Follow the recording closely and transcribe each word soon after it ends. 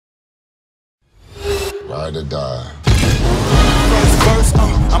ride or die. First,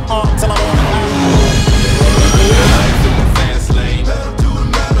 I'm on till I'm on the fast lane.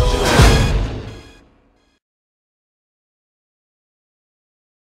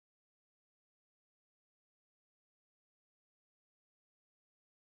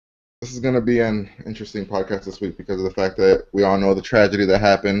 This is going to be an interesting podcast this week because of the fact that we all know the tragedy that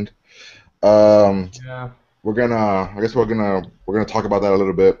happened. Yeah. I guess we're gonna talk about that a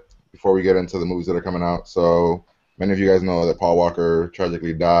little bit before we get into the movies that are coming out. So many of you guys know that Paul Walker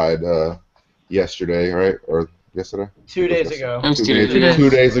tragically died yesterday, right? Or yesterday? 2 days ago. It was 2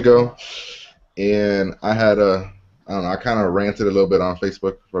 days ago. And I had I don't know, I kind of ranted a little bit on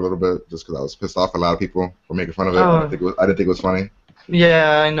Facebook for a little bit just because I was pissed off at a lot of people for making fun of it. I didn't think it was funny.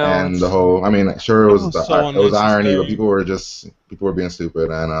 Yeah, I know. And the whole, I mean, sure it was irony, but people were being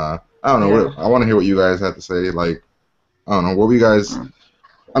stupid, and I don't know. I want to hear what you guys had to say. Like, I don't know, what were you guys?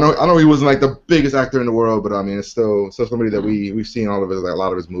 I know he wasn't like the biggest actor in the world, but I mean, it's still somebody that we've seen all of his, like, a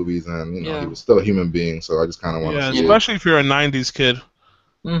lot of his movies, and you know, he was still a human being. So I just kind of want to see especially if you're a '90s kid.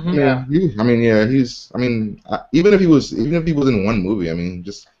 Mm-hmm. Even if he was in one movie, I mean,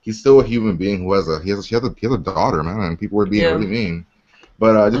 he's still a human being who has a daughter, man, and people were being really mean.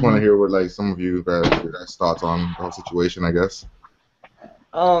 But I just want to hear what, like, some of you guys' thoughts on the whole situation, I guess.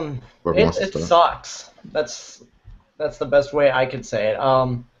 It sucks. That's the best way I could say it.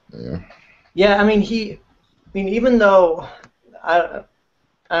 Yeah, I mean, even though I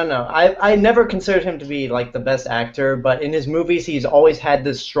don't know, I never considered him to be like the best actor, but in his movies he's always had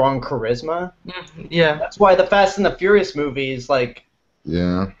this strong charisma. Yeah. That's why the Fast and the Furious movies, like,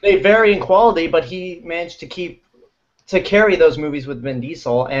 they vary in quality, but he managed to carry those movies with Vin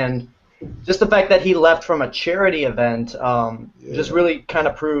Diesel, and just the fact that he left from a charity event just really kind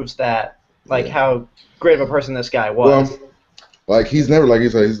of proves that, like, how great of a person this guy was. Well, like, he's never, like,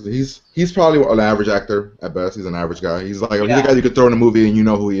 he's probably an average actor at best. He's an average guy. He's like he's a guy you could throw in a movie and you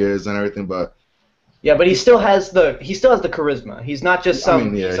know who he is and everything, but but he still has the charisma. He's not just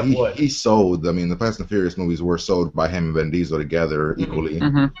some piece of wood. He sold. I mean, the Fast and Furious movies were sold by him and Vin Diesel together equally.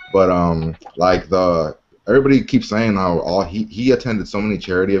 Mm-hmm. But everybody keeps saying how he attended so many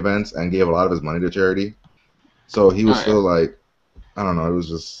charity events and gave a lot of his money to charity. So he was still like, I don't know, it was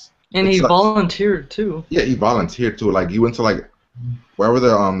just. And he volunteered too. Yeah, he volunteered too. Like, he went to, like, wherever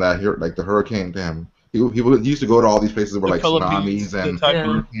the hurricane, damn. He used to go to all these places where, like, tsunamis and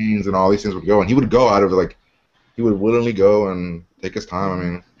hurricanes and all these things would go, and he would go out of, like, he would willingly go and take his time. I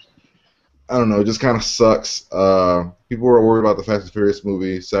mean, I don't know, it just kind of sucks. People were worried about the Fast and Furious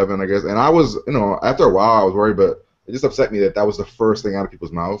movie 7, I guess, and I was, you know, after a while I was worried, but it just upset me that was the first thing out of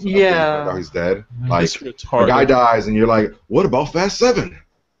people's mouths. Yeah. Now he's dead. Like, a guy dies, and you're like, what about Fast 7?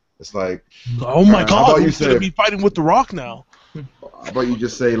 It's like, oh my God, he's gonna be fighting with The Rock now. How about you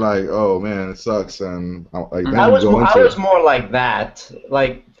just say, like, oh man, it sucks, and like, I was more like that.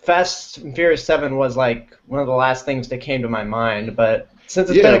 Like, Fast and Furious 7 was like one of the last things that came to my mind, but since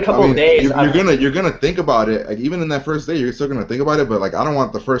it's been a couple of days, you're gonna think about it. Like, even in that first day, you're still gonna think about it. But, like, I don't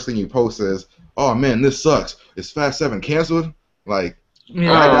want the first thing you post is, oh man, this sucks. Is Fast 7 canceled? Like,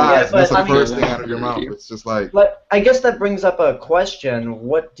 that's the first thing out of your mouth. It's just like. But I guess that brings up a question.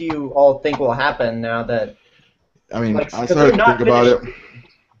 What do you all think will happen now that? I mean, like, I started to think about it.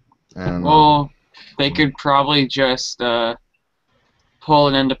 And, well, they could probably just pull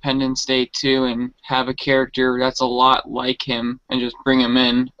an Independence Day 2 and have a character that's a lot like him and just bring him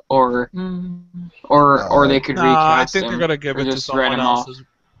in, or they could recast him. I think they're gonna give it to someone else.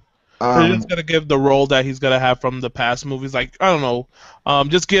 They're just gonna give the role that he's gonna have from the past movies. Like, I don't know,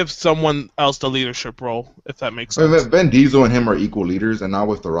 just give someone else the leadership role, if that makes sense. I mean, Vin Diesel and him are equal leaders, and now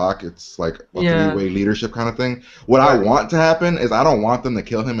with The Rock, it's like a three-way leadership kind of thing. What I want to happen is I don't want them to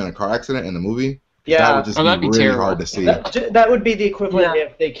kill him in a car accident in the movie. Yeah, that would just be really terrible. Hard to see. That would be the equivalent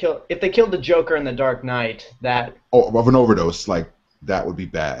if they killed the Joker in The Dark Knight. Of an overdose, like, that would be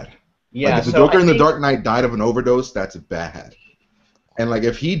bad. Yeah, like, if the Joker in The Dark Knight died of an overdose, that's bad. And, like,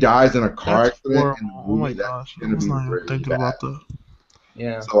 if he dies in a car accident in the movie, oh my gosh, I was not even thinking about that.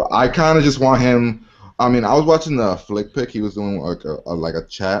 Yeah. So I kind of just want him. I mean, I was watching the Flick Pick. He was doing like a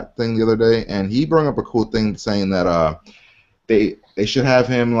chat thing the other day, and he brought up a cool thing saying that they should have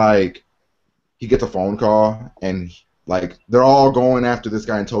him, like, he gets a phone call and, like, they're all going after this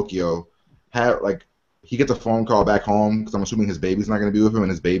guy in Tokyo. He gets a phone call back home because I'm assuming his baby's not going to be with him, and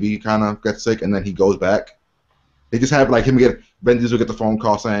his baby kind of gets sick, and then he goes back. They just have, like, Vin Diesel get the phone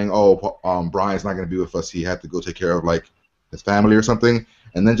call saying, oh, Brian's not going to be with us. He had to go take care of, like, his family or something,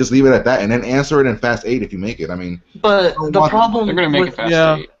 and then just leave it at that, and then answer it in Fast 8 if you make it. I mean, but the problem they're going to make it Fast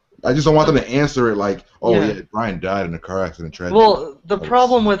 8. I just don't want them to answer it like, oh yeah, Brian died in a car accident. Tragedy. Well, the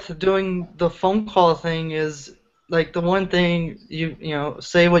problem with doing the phone call thing is like the one thing you know,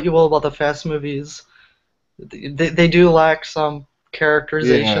 say what you will about the Fast movies, they do lack some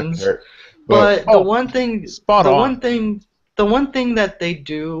characterizations. But the one thing that they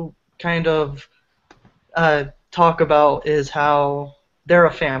do kind of talk about is how they're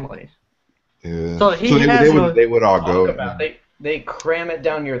a family. Yeah. So they would all go. They cram it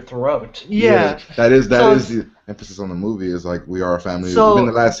down your throat. Yeah. That is the emphasis on the movie is like we are a family. Even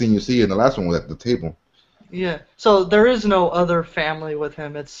the last scene you see, and the last one was at the table. Yeah. So there is no other family with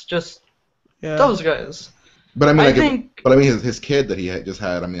him. It's just those guys. But I mean, his kid that he just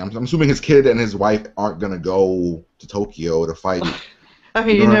had. I mean, I'm assuming his kid and his wife aren't gonna go to Tokyo to fight. I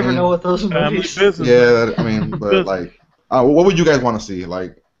mean, you never know what those movies. Yeah, I mean, but like, what would you guys want to see?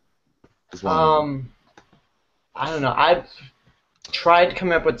 Like, I don't know. I've tried to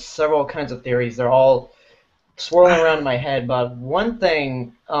come up with several kinds of theories. They're all swirling around in my head. But one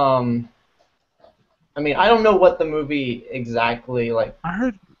thing, I mean, I don't know what the movie exactly like.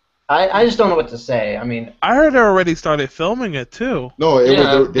 I just don't know what to say. I mean, I heard they already started filming it too. No, they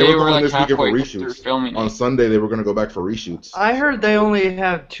were going like this weekend for reshoots. On Sunday, they were going to go back for reshoots. I heard they only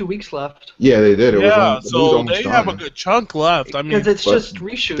have 2 weeks left. Yeah, they did. So they have a good chunk left. I mean, because it's just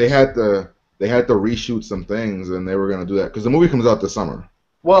reshoots. They had to reshoot some things, and they were going to do that because the movie comes out this summer.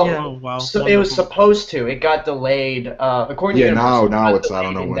 Well, so it was supposed to. It got delayed. According to now it's I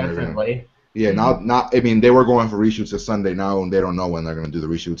don't know when they're going to. Yeah, I mean, they were going for reshoots this Sunday now, and they don't know when they're going to do the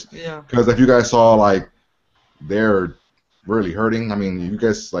reshoots. Yeah. Because if you guys saw, like, they're really hurting. I mean, you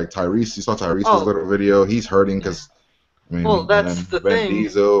guys, like, Tyrese, you saw Tyrese's little video. He's hurting because, I mean, well, that's the Ben thing.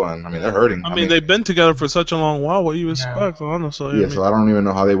 Diesel, and, I mean, they're hurting. I mean, they've been together for such a long while. What do you expect, honestly? Yeah, so I don't even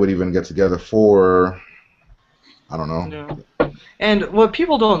know how they would even get together for, I don't know. Yeah. And what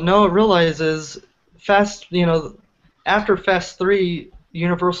people don't realize is after Fast 3,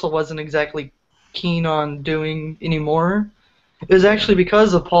 Universal wasn't exactly keen on doing anymore. It was actually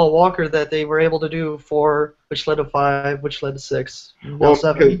because of Paul Walker that they were able to do 4, which led to 5, which led to 6. Well,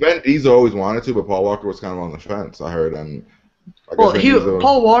 7. because Ben Diesel always wanted to, but Paul Walker was kind of on the fence, I heard. And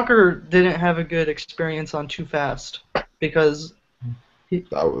Paul Walker didn't have a good experience on Too Fast because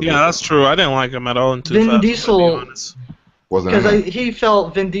that's true. I didn't like him at all in Too Fast. Vin Diesel wasn't he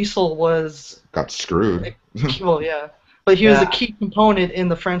felt Vin Diesel got screwed. Well, yeah. But he was a key component in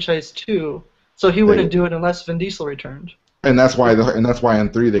the franchise too, so he wouldn't do it unless Vin Diesel returned. And that's why in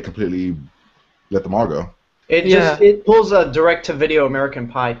 3 they completely let them all go. It pulls a direct-to-video American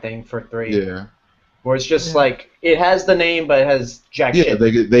Pie thing for 3. Yeah. Where it's just like it has the name, but it has jack shit.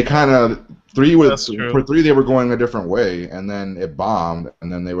 Yeah, they kind of for 3 they were going a different way, and then it bombed,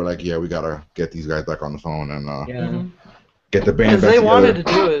 and then they were like, yeah, we gotta get these guys back on the phone and get the band back together. Because they wanted to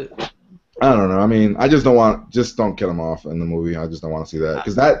do it. I don't know. I mean, I just don't kill him off in the movie. I just don't want to see that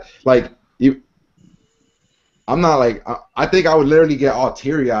because I'm not like I think I would literally get all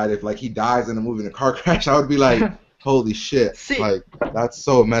teary-eyed if like he dies in a movie in a car crash. I would be like, holy shit! Like that's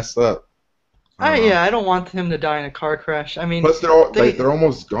so messed up. I don't want him to die in a car crash. I mean, plus they're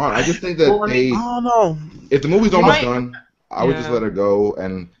almost gone. I just think that I don't know. If the movie's almost done, I would just let it go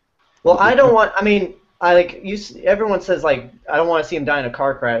and. Well, I don't want. I mean. Everyone says like I don't want to see him die in a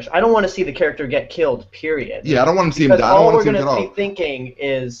car crash. I don't want to see the character get killed. Period. Yeah, I don't want to see him die. All we're gonna be thinking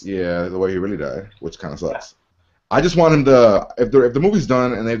is the way he really died, which kind of sucks. Yeah. I just want him to if the movie's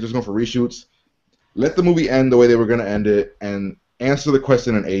done and they're just going for reshoots, let the movie end the way they were gonna end it and answer the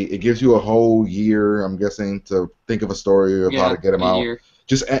question in 8. It gives you a whole year, I'm guessing, to think of a story of how to get him out.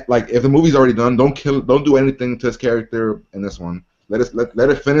 Just like if the movie's already done, don't do anything to his character in this one. Let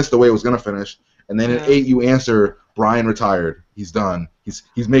it finish the way it was gonna finish. And then in 8, you answer, Brian retired. He's done. He's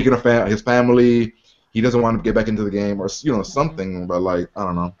making his family. He doesn't want to get back into the game or something. But like I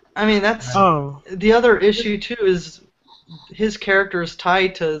don't know. I mean that's the other issue too is his character is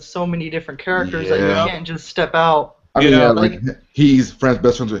tied to so many different characters that you can't just step out. I mean like he's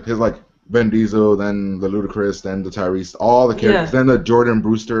best friends with his like Vin Diesel, then the Ludacris, then the Tyrese, all the characters, then the Jordan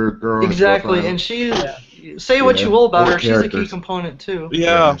Brewster girl. Exactly, and she's. Say what you will about her, she's a key component too.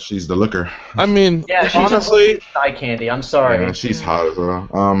 Yeah, she's the looker. I mean, she's honestly, eye candy. I'm sorry. Yeah, she's hot as well.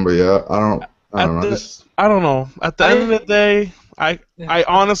 But yeah, I don't know. I don't know. At the end of the day, I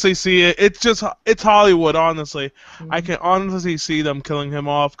honestly see it. It's Hollywood. Honestly, I can honestly see them killing him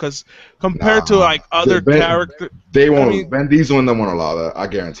off because compared to like other characters, they won't. I mean, Ben Diesel and them won't allow that. I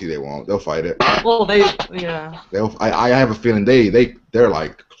guarantee they won't. They'll fight it. Well, I have a feeling they're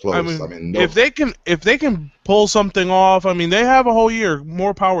like. Close. I mean if they can pull something off, I mean, they have a whole year.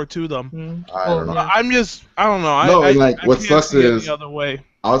 More power to them. I don't know. I don't know. What sucks is the other way.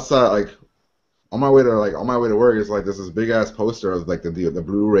 outside, like on my way to work, it's like there's this big ass poster of like the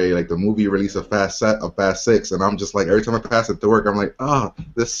Blu-ray, like the movie release of Fast 6, and I'm just like every time I pass it to work, I'm like, oh,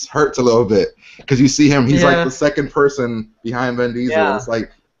 this hurts a little bit because you see him, he's like the second person behind Vin Diesel, and it's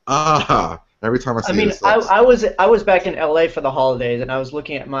like every time I see it, it sucks. I was back in LA for the holidays, and I was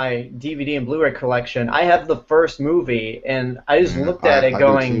looking at my DVD and Blu-ray collection. I have the first movie, and I just looked at it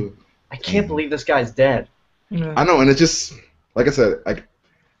going, I can't believe this guy's dead. Yeah. I know, and it just, like I said, like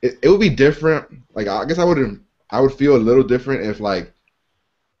it would be different. Like I guess I would feel a little different if like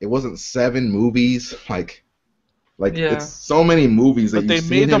it wasn't 7 movies. Like it's so many movies that but they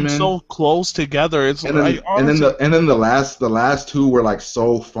made them so close together. It's and then, honestly, and then the last 2 were like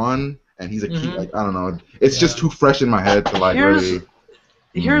so fun, and he's a key. Like I don't know, it's just too fresh in my head to like really.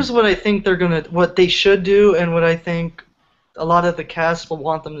 Here's what I think what they should do, and what I think a lot of the cast will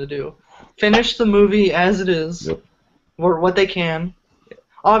want them to do: finish the movie as it is, or what they can.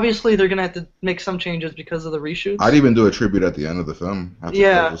 Obviously, they're gonna have to make some changes because of the reshoots. I'd even do a tribute at the end of the film.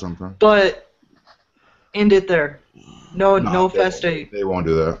 Or something. But end it there. No Fast 8. They won't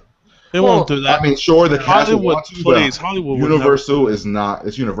do that. They won't do that. I mean, sure, the cast Hollywood, want to, please, but Hollywood Universal is not.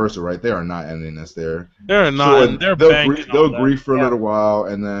 It's Universal, right? They are not ending this there. They're not. So they're they'll grieve for a little while,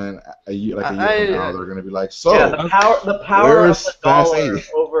 and then a year from now, they're gonna be like, so. Yeah, the power of the dollar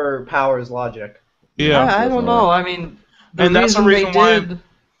overpowers logic. Yeah, I don't know. I mean, that's the reason why.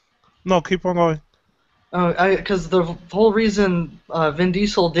 No, keep on going. Because the whole reason Vin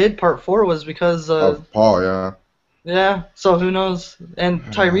Diesel did Part 4 was because of Paul, yeah. Yeah, so who knows? And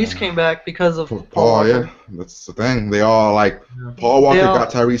Tyrese came back because of Paul. Yeah, that's the thing. They all like Paul Walker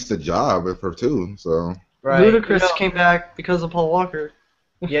got Tyrese the job for 2, so. Right. Ludacris came back because of Paul Walker.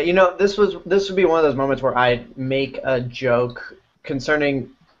 Yeah, this would be one of those moments where I'd make a joke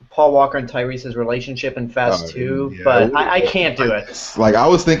concerning Paul Walker and Tyrese's relationship in Fast 2, but I can't do it. Like I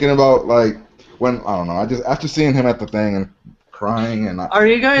was thinking about like when I don't know, I just after seeing him at the thing and crying and are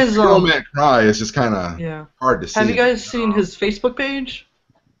you guys man cry? It's just kind of hard to see. Have you guys seen his Facebook page?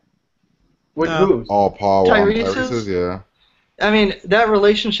 With who? All Paul Tyrese's, yeah. I mean, that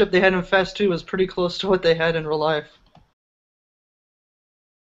relationship they had in Fast 2 was pretty close to what they had in real life.